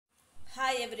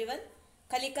everyone,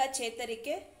 Kalika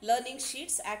Chetarike, Learning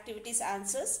Sheets, Activities,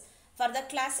 Answers for the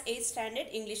Class 8th Standard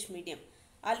English Medium.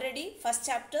 Already first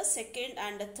chapter, second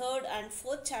and third and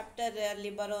fourth chapter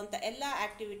ಅಲ್ಲಿ ಬರುವಂತ ಎಲ್ಲ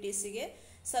ಆಕ್ಟಿವಿಟೀಸ್ಗೆ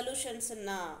solutions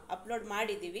ಅನ್ನು upload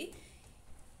ಮಾಡಿದ್ದೀವಿ.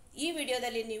 ಈ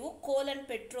ವಿಡಿಯೋದಲ್ಲಿ ನೀವು ಕೋಲ್ ಅಂಡ್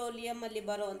ಪೆಟ್ರೋಲಿಯಂ ಅಲ್ಲಿ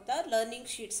ಬರುವಂತ ಲರ್ನಿಂಗ್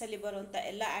ಶೀಟ್ಸ್ ಅಲ್ಲಿ ಬರುವಂತ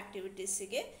ಎಲ್ಲ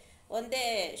ಆಕ್ಟಿವಿಟೀಸ್ಗೆ ಒಂದೇ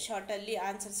ಶಾರ್ಟ್ ಅಲ್ಲಿ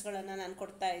ಆನ್ಸರ್ಸ್ ಗಳನ್ನು ನಾನು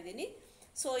ಕೊಡ್ತಾ ಇದ್ದೀನಿ.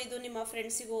 ಸೊ ಇದು ನಿಮ್ಮ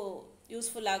ಫ್ರೆಂಡ್ಸಿಗೂ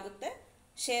ಯೂಸ್ಫುಲ್ ಆಗುತ್ತೆ.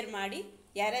 ಶೇರ್ ಮಾಡಿ,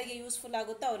 ಯಾರಿಗೆ ಯೂಸ್ಫುಲ್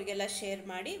ಆಗುತ್ತೋ ಅವರಿಗೆಲ್ಲ ಶೇರ್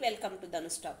ಮಾಡಿ. Welcome to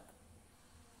Dhanu stock.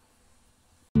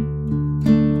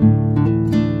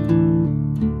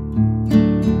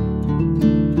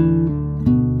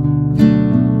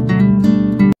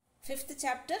 Fifth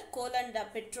chapter, Coal and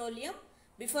Petroleum.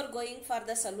 Before going for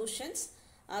the solutions,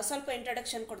 ಸ್ವಲ್ಪ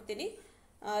ಇಂಟ್ರಡಕ್ಷನ್ ಕೊಡ್ತೀನಿ.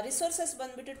 ರಿಸೋರ್ಸಸ್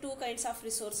ಬಂದ್ಬಿಟ್ಟು two kinds of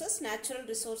resources, natural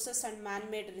resources and man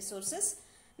made resources.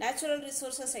 Natural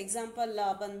resources example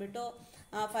ಬಂದ್ಬಿಟ್ಟು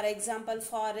for example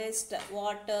forest,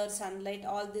 water, sunlight,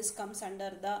 all this comes under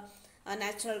the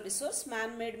natural resource. Man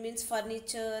made means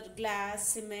furniture, glass,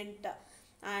 cement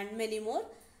and many more.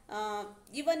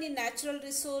 Even in natural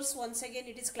resource, once again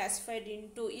it is classified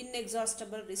into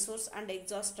inexhaustible resource and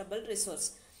exhaustible resource.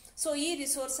 So ee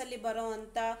resource alli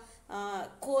baruvanta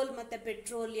coal matte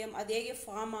petroleum adu hege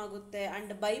form agutte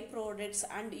and by products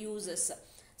and uses.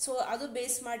 So adu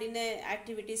base madine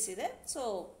activities ide. So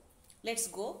let's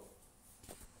go.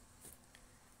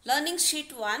 Learning sheet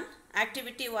 1,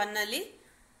 activity 1 alli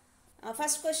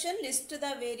first question, list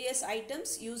the various items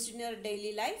used in your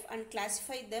daily life and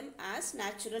classify them as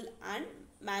natural and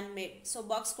man made. So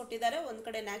box kottidare, ಒಂದು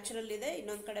ಕಡೆ natural ಇದೆ,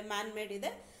 ಇನ್ನೊಂದು ಕಡೆ man made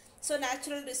ಇದೆ. So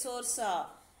natural resource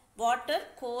water,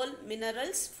 coal,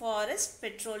 minerals, forest,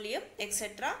 petroleum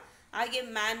etc. ಹಾಗೆ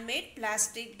man made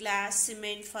plastic, glass,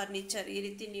 cement, furniture ಈ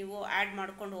ರೀತಿ ನೀವು ಆಡ್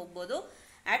ಮಾಡ್ಕೊಂಡು ಹೋಗಬಹುದು.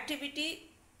 Activity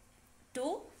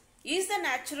 2, is the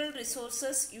natural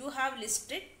resources you have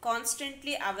listed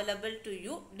constantly available to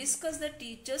you? Discuss the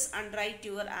teachers and write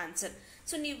your answer.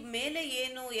 So ನೀವು ಮೇಲೆ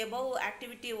ಏನು above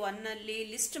activity 1 ಅಲ್ಲಿ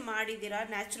ಲಿಸ್ಟ್ ಮಾಡಿದಿರಾ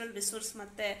ನ್ಯಾಚುರಲ್ ರಿಸೋರ್ಸ್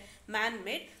ಮತ್ತೆ ಮ್ಯಾನ್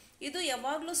ಮೇಡ್, ಇದು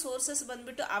ಯಾವಾಗಲೂ ಸೋರ್ಸಸ್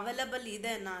ಬಂದ್ಬಿಟ್ಟು ಅವೈಲಬಲ್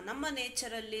ಇದೆನಾ, ನಮ್ಮ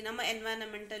ನೇಚರಲ್ಲಿ ನಮ್ಮ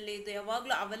ಎನ್ವೈರನ್ಮೆಂಟ್ ಅಲ್ಲಿ ಇದು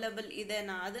ಯಾವಾಗಲೂ ಅವೈಲಬಲ್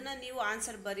ಇದೆನಾ, ಅದನ್ನ ನೀವು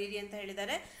ಆನ್ಸರ್ ಬರೀರಿ ಅಂತ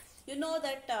ಹೇಳಿದ್ದಾರೆ. ಯು ನೋ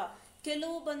ದಟ್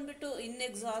ಕೆಲವು ಬಂದ್ಬಿಟ್ಟು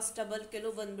ಇನ್ಎಕ್ಸಾಸ್ಟಬಲ್,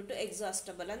 ಕೆಲವು ಬಂದ್ಬಿಟ್ಟು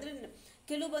ಎಕ್ಸಾಸ್ಟಬಲ್, ಅಂದ್ರೆ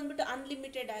ಕೆಲವು ಬಂದ್ಬಿಟ್ಟು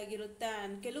ಅನ್ಲಿಮಿಟೆಡ್ ಆಗಿರುತ್ತೆ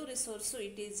ಅಂಡ್ ಕೆಲವು resource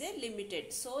it is A limited.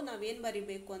 So ನಾವೇನು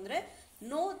ಬರೀಬೇಕು ಅಂದರೆ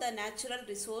know the natural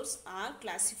resource are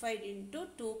classified into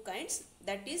two kinds,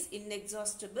 that is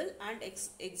ಇನ್ಎಕ್ಸಾಸ್ಟಬಲ್ and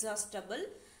exhaustible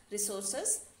resources.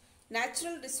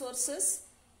 Natural resources,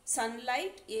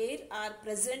 sunlight, air are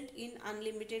present in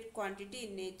unlimited quantity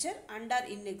in nature and are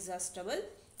inexhaustible.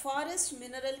 Forest,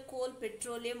 mineral, coal,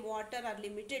 petroleum, water are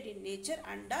limited in nature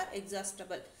and are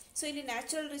exhaustible. So ಇಲ್ಲಿ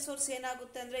natural resource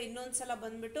ಏನಾಗುತ್ತೆ ಅಂದರೆ ಇನ್ನೊಂದ್ಸಲ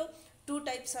ಬಂದ್ಬಿಟ್ಟು two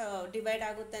types divide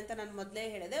ಆಗುತ್ತೆ ಅಂತ ನಾನು ಮೊದಲೇ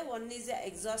ಹೇಳಿದೆ. One is A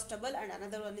ಎಕ್ಸಾಸ್ಟಬಲ್ and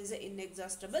another one is A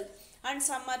ಇನ್ಎಕ್ಸಾಸ್ಟಬಲ್ and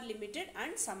some are limited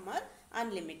and some R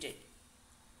unlimited.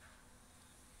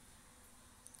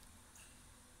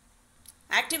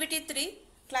 Activity 3,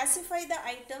 classify the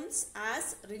items as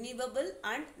renewable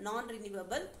and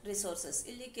non-renewable resources.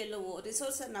 ಇಲ್ಲಿ ಕೆಲವು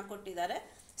ರಿಸೋರ್ಸ್ ಅನ್ನ ಕೊಟ್ಟಿದ್ದಾರೆ.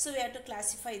 So we have to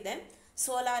classify them.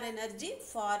 Solar energy,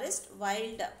 forest,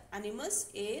 wild animals,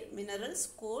 air, minerals,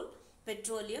 coal,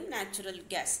 petroleum, natural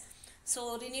gas. So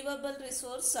renewable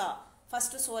resource,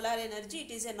 first solar energy,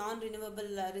 it is a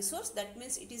non-renewable resource, that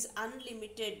means it is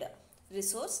unlimited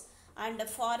resource. And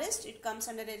forest, it comes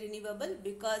under a renewable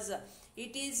because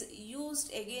it is used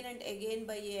again and again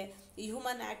by a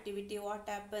human activity. What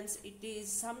happens, it is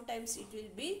sometimes it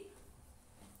will be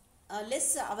less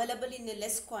available in a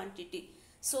less quantity,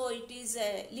 so it is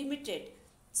limited.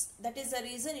 That is the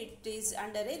reason it is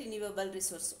under a renewable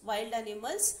resource. Wild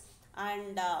animals,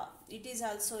 and it is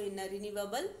also in a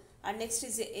renewable, and next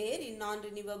is air in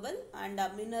non-renewable, and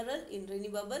mineral in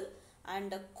renewable,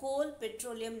 and coal,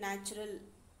 petroleum, natural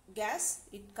gas,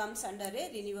 it comes under a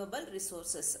renewable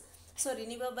resources. So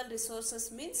renewable resources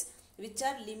means which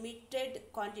are limited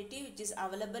quantity which is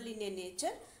available in a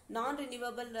nature.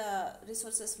 Non-renewable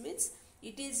resources means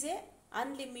it is a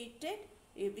unlimited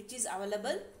which is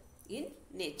available in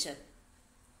nature.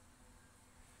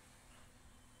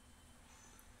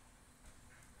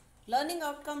 Learning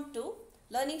outcome 2,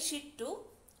 learning sheet 2,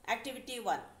 activity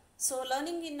 1. So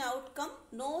learning in outcome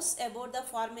knows about the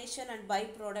formation and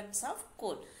byproducts of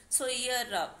coal. So here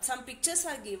some pictures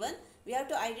are given. We have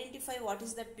to identify what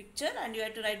is that picture and you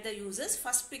have to write the uses.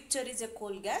 First picture is a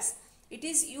coal gas. It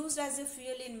is used as a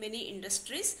fuel in many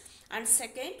industries. And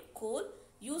second, coal,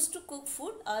 used to cook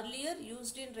food, earlier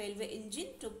used in railway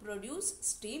engine to produce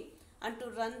steam and to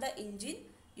run the engine,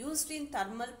 used in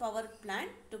thermal power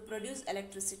plant to produce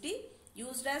electricity,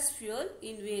 used as fuel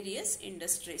in various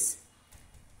industries.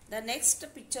 The next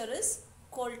picture is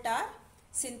coal tar,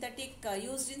 synthetic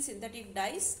used in synthetic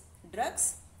dyes, drugs,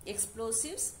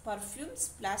 explosives, perfumes,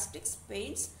 plastics,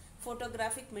 paints,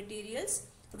 photographic materials,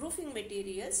 roofing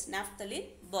materials, naphthalene,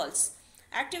 balls.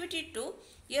 Activity 2.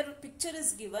 Here picture is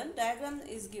given, diagram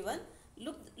is given.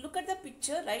 Look at the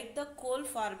picture, write the coal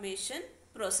formation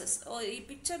process. ಈ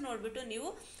picture ನೋಡ್ಬಿಟ್ಟು ನೀವು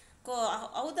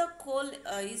how the coal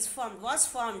was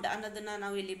formed ಅನ್ನೋದನ್ನ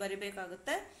ನಾವು ಇಲ್ಲಿ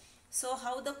ಬರಿಬೇಕಾಗುತ್ತೆ. So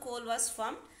how the coal was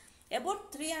formed? About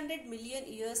 300 million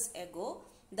years ago,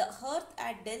 the earth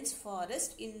had dense forest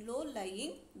in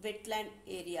low-lying wetland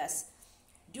areas.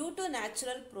 Due to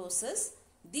natural process,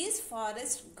 these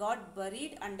forests got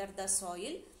buried under the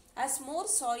soil. As more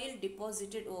soil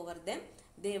deposited over them,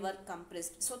 they were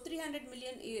compressed. So 300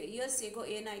 million years ago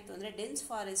ಏನಾಯಿತು ಅಂದರೆ dense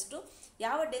forest,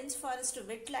 ಯಾವ dense forest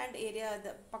wetland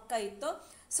ಏರಿಯಾದ ಪಕ್ಕ ಇತ್ತೋ,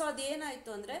 so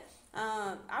ಅದೇನಾಯಿತು ಅಂದರೆ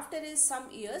after some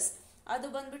years ಅದು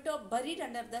ಬಂದ್ಬಿಟ್ಟು buried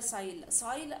under the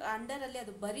soil ಅಂಡರಲ್ಲಿ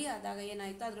ಅದು ಬರಿ ಆದಾಗ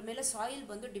ಏನಾಯಿತು, ಅದ್ರ ಮೇಲೆ ಸಾಯಿಲ್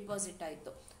ಬಂದು ಡಿಪಾಸಿಟ್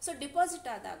ಆಯಿತು. ಸೊ ಡಿಪಾಸಿಟ್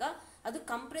ಆದಾಗ ಅದು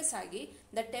ಕಂಪ್ರೆಸ್ ಆಗಿ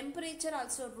the temperature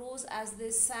also rose as the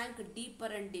shank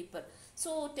deeper and deeper.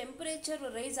 So temperature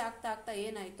rice ಆಗ್ತಾ ಆಗ್ತಾ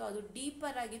ಏನಾಯಿತು, ಅದು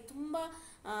ಡೀಪರ್ ಆಗಿ ತುಂಬ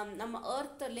ನಮ್ಮ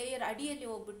ಅರ್ತ್ ಲೇಯರ್ ಅಡಿಯಲ್ಲಿ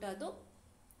ಹೋಗ್ಬಿಟ್ಟು ಅದು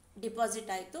ಡಿಪಾಸಿಟ್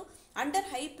ಆಯಿತು. Under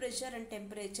high pressure and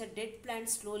temperature dead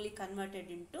plants slowly converted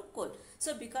in to ಕೋಲ್. So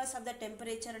because of the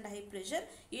temperature and high pressure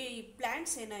ಈ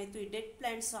ಪ್ಲಾಂಟ್ಸ್ ಏನಾಯಿತು, ಈ dead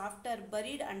plants after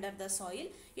buried under the soil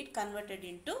it converted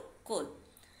in to ಕೋಲ್.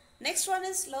 Next one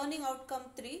is learning outcome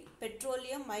 3,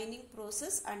 petroleum mining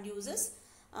process and uses.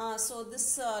 So this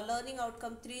learning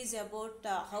outcome 3 is about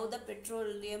how the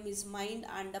petroleum is mined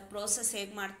and the process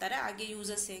ಹೇಗೆ ಮಾಡ್ತಾರೆ, ಹಾಗೆ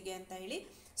uses ಹೇಗೆ ಅಂತ ಹೇಳಿ.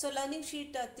 So learning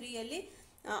sheet 3ಯಲ್ಲಿ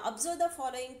observe the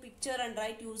following picture and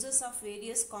write uses of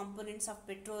various components of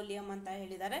petroleum ಅಂತ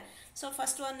ಹೇಳಿದ್ದಾರೆ. So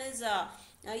first one is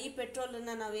ಈ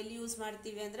ಪೆಟ್ರೋಲನ್ನು ನಾವು ಎಲ್ಲಿ ಯೂಸ್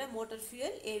ಮಾಡ್ತೀವಿ ಅಂದರೆ motor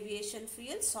fuel, aviation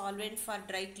fuel, solvent for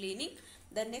dry cleaning.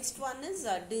 The next one is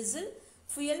diesel,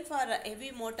 fuel for heavy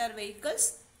motor vehicles,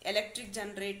 electric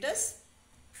generators.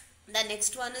 The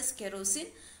next one is kerosene,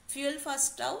 fuel for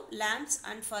stove, lamps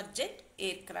and for jet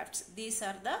aircrafts. These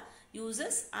are the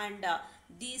uses and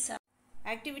these are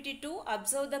activity 2.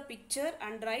 Observe the picture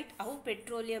and write how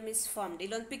petroleum is formed.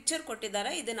 ಇಲ್ಲೊಂದು picture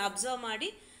ಕೊಟ್ಟಿದ್ದಾರೆ, ಇದನ್ನು observe ಮಾಡಿ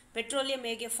petroleum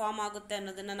ಹೇಗೆ form ಆಗುತ್ತೆ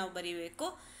ಅನ್ನೋದನ್ನು ನಾವು ಬರೀಬೇಕು.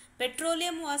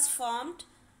 Petroleum was formed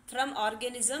from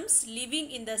organisms living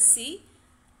in the sea.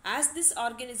 As this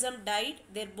organism died,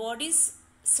 their bodies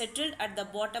settled at the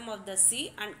bottom of the sea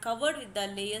and covered with the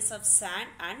layers of sand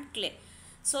and clay.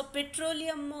 So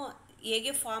petroleum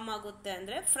ಹೇಗೆ form ಆಗುತ್ತೆ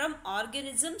ಅಂದರೆ from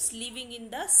organisms living in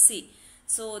the C.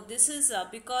 So this is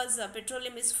because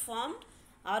petroleum is formed,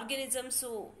 organisms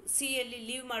ಸಿಯಲ್ಲಿ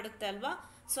leave ಮಾಡುತ್ತೆ ಅಲ್ವಾ,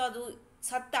 so ಅದು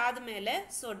ಸತ್ತಾದ ಮೇಲೆ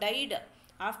so died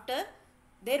after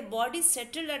their body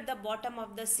settled at the bottom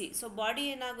of the C. So body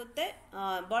ಏನಾಗುತ್ತೆ,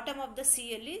 bottom of the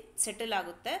ಸಿಯಲ್ಲಿ settle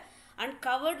ಆಗುತ್ತೆ and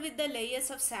covered with the layers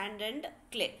of and and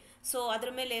clay. So ಅದ್ರ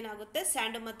ಮೇಲೆ ಏನಾಗುತ್ತೆ,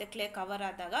 ಸ್ಯಾಂಡ್ ಮತ್ತು ಕ್ಲೇ ಕವರ್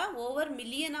ಆದಾಗ over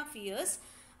million of years,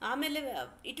 ಆಮೇಲೆ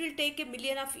it will take A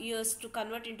million of years to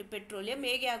convert in to petroleum.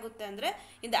 ಹೇಗೆ ಆಗುತ್ತೆ ಅಂದರೆ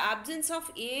in the absence of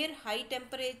air, high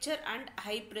temperature and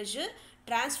high pressure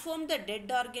transform the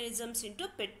dead organisms into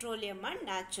petroleum and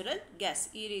natural gas.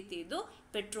 ಈ ರೀತಿ ಇದು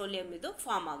petroleum ಇದು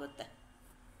form ಆಗುತ್ತೆ.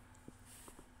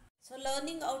 So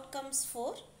learning outcomes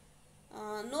 4.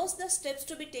 Knows the steps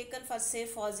to be taken for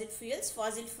safe fossil fuels.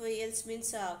 Fossil fuels means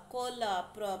coal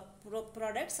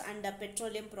products and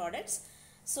petroleum products.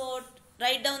 So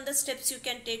write down the steps you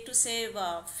can take to save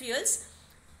fuels.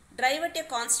 Drive at a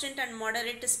constant and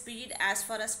moderate speed as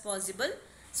far as possible.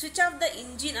 Switch off the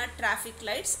engine at traffic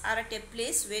lights or at a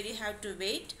place where you have to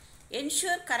wait.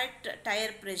 Ensure correct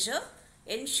tire pressure.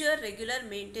 Ensure regular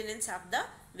maintenance of the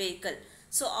vehicle.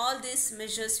 So all these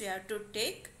measures we have to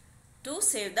take to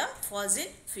save the fossil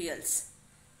fuels.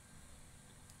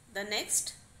 The next,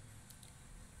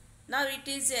 now it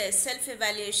is a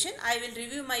self-evaluation. I will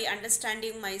review my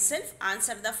understanding myself.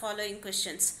 Answer the following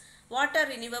questions. What are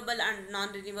renewable and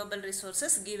non-renewable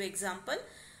resources? Give example.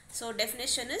 So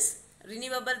definition is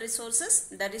renewable resources,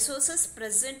 the resources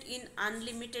present in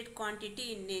unlimited quantity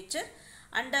in nature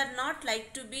and are not like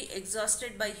to be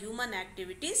exhausted by human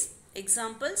activities.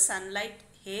 Example, sunlight,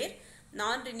 air.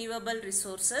 Non-renewable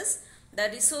resources, the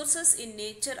resources in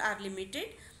nature are limited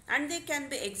and they can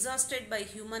be exhausted by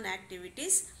human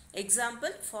activities.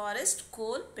 Example, forest,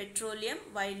 coal, petroleum,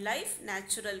 wildlife,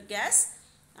 natural gas,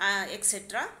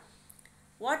 etc.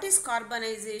 What is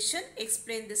carbonization?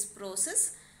 Explain this process.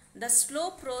 The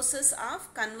slow process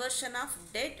of conversion of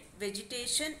dead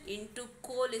vegetation into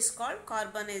coal is called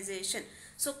carbonization.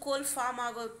 So ಕೋಲ್ form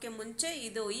ಆಗೋಕ್ಕೆ ಮುಂಚೆ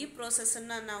ಈ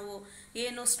ಪ್ರೋಸೆಸ್ಸನ್ನು ನಾವು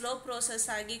ಏನು slow process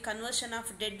ಆಗಿ conversion of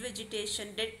dead vegetation,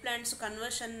 dead plants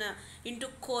conversion into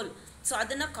ಕೋಲ್, so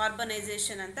ಅದನ್ನು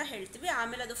ಕಾರ್ಬನೈಸೇಷನ್ ಅಂತ ಹೇಳ್ತೀವಿ.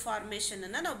 ಆಮೇಲೆ ಅದು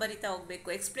ಫಾರ್ಮೇಷನನ್ನು ನಾವು ಬರಿತಾ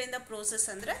ಹೋಗಬೇಕು. ಎಕ್ಸ್ಪ್ಲೇನ್ ದ ಪ್ರೋಸೆಸ್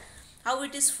ಅಂದರೆ how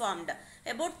it is formed.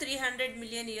 About 300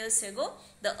 million years ago,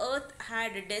 the earth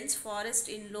had dense forest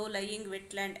in low-lying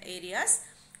wetland areas.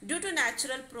 Due to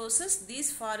natural process, these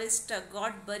forests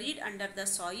got buried under the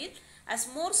soil. As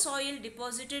more soil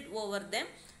deposited over them,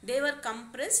 they were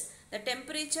compressed. The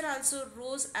temperature also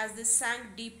rose as they sank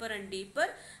deeper and deeper.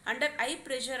 Under high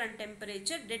pressure and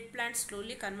temperature, dead plants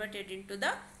slowly converted into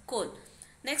the coal.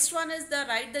 Next one is the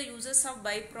write the uses of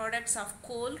byproducts of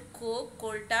coal, coke,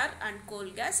 coal tar and coal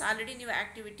gas. Already ನೀವು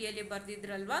ಆಕ್ಟಿವಿಟಿಯಲ್ಲಿ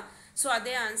ಬರ್ದಿದ್ರಲ್ವಾ, so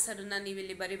ಅದೇ ಆನ್ಸರನ್ನು ನೀವು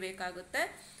ಇಲ್ಲಿ ಬರಿಬೇಕಾಗುತ್ತೆ.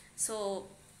 So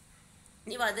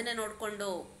ನೀವು ಅದನ್ನೇ ನೋಡಿಕೊಂಡು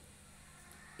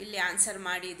ಇಲ್ಲಿ answer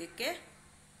ಮಾಡಿ. ಇದಕ್ಕೆ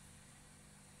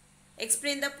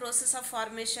explain the process of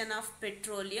formation of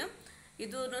petroleum,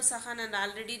 ಇದೂ ಸಹ ನಾನು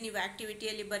ಆಲ್ರೆಡಿ ನೀವು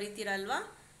ಆಕ್ಟಿವಿಟಿಯಲ್ಲಿ ಬರಿತೀರಲ್ವಾ,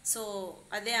 ಸೊ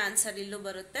ಅದೇ ಆನ್ಸರ್ ಇಲ್ಲೂ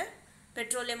ಬರುತ್ತೆ.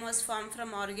 Petroleum was formed from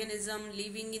organism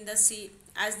living in the sea.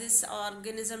 As this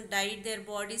organism died, their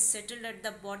bodies settled at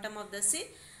the bottom of the sea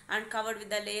and covered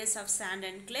with the layers of sand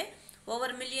and clay. Over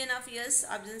million of years,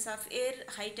 absence of air,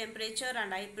 high temperature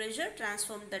and high pressure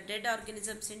transformed the dead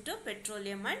organisms into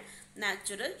petroleum and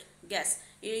natural gas.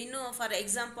 ಇನ್ನು for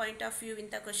exam point of view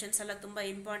ಇಂಥ questions ಎಲ್ಲ ತುಂಬ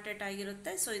important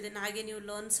ಆಗಿರುತ್ತೆ. So ಇದನ್ನ ಹಾಗೆ ನೀವು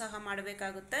learn ಸಹ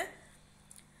ಮಾಡಬೇಕಾಗುತ್ತೆ.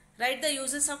 Write the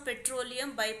uses of petroleum,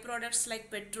 byproducts like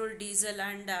petrol, diesel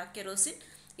and kerosene.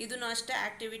 ಇದನ್ನು ಅಷ್ಟೇ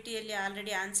ಆಕ್ಟಿವಿಟಿಯಲ್ಲಿ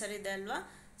ಆಲ್ರೆಡಿ ಆನ್ಸರ್ ಇದೆ ಅಲ್ವಾ,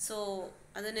 ಸೊ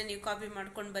ಅದನ್ನೇ ನೀವು ಕಾಪಿ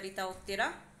ಮಾಡ್ಕೊಂಡು ಬರಿತಾ ಹೋಗ್ತೀರಾ.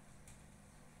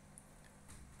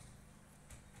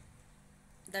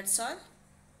 That's all.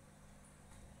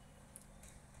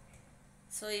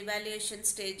 So evaluation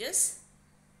stages.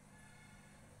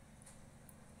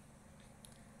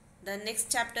 The next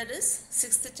chapter is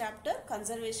 6th chapter,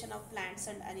 conservation of plants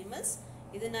and animals.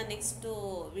 ಇದನ್ನು ನೆಕ್ಸ್ಟ್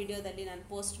ವಿಡಿಯೋದಲ್ಲಿ ನಾನು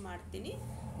ಪೋಸ್ಟ್ ಮಾಡ್ತೀನಿ.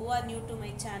 Who are new to my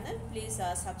channel, please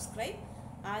subscribe.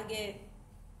 ಹಾಗೆ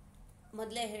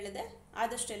ಮೊದಲೇ ಹೇಳಿದೆ,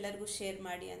 ಆದಷ್ಟು ಎಲ್ಲರಿಗೂ ಶೇರ್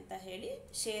ಮಾಡಿ ಅಂತ ಹೇಳಿ,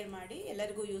 ಶೇರ್ ಮಾಡಿ,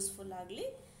 ಎಲ್ಲರಿಗೂ ಯೂಸ್ಫುಲ್ ಆಗಲಿ.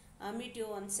 Meet you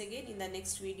once again in the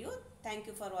next video. Thank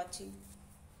you for watching.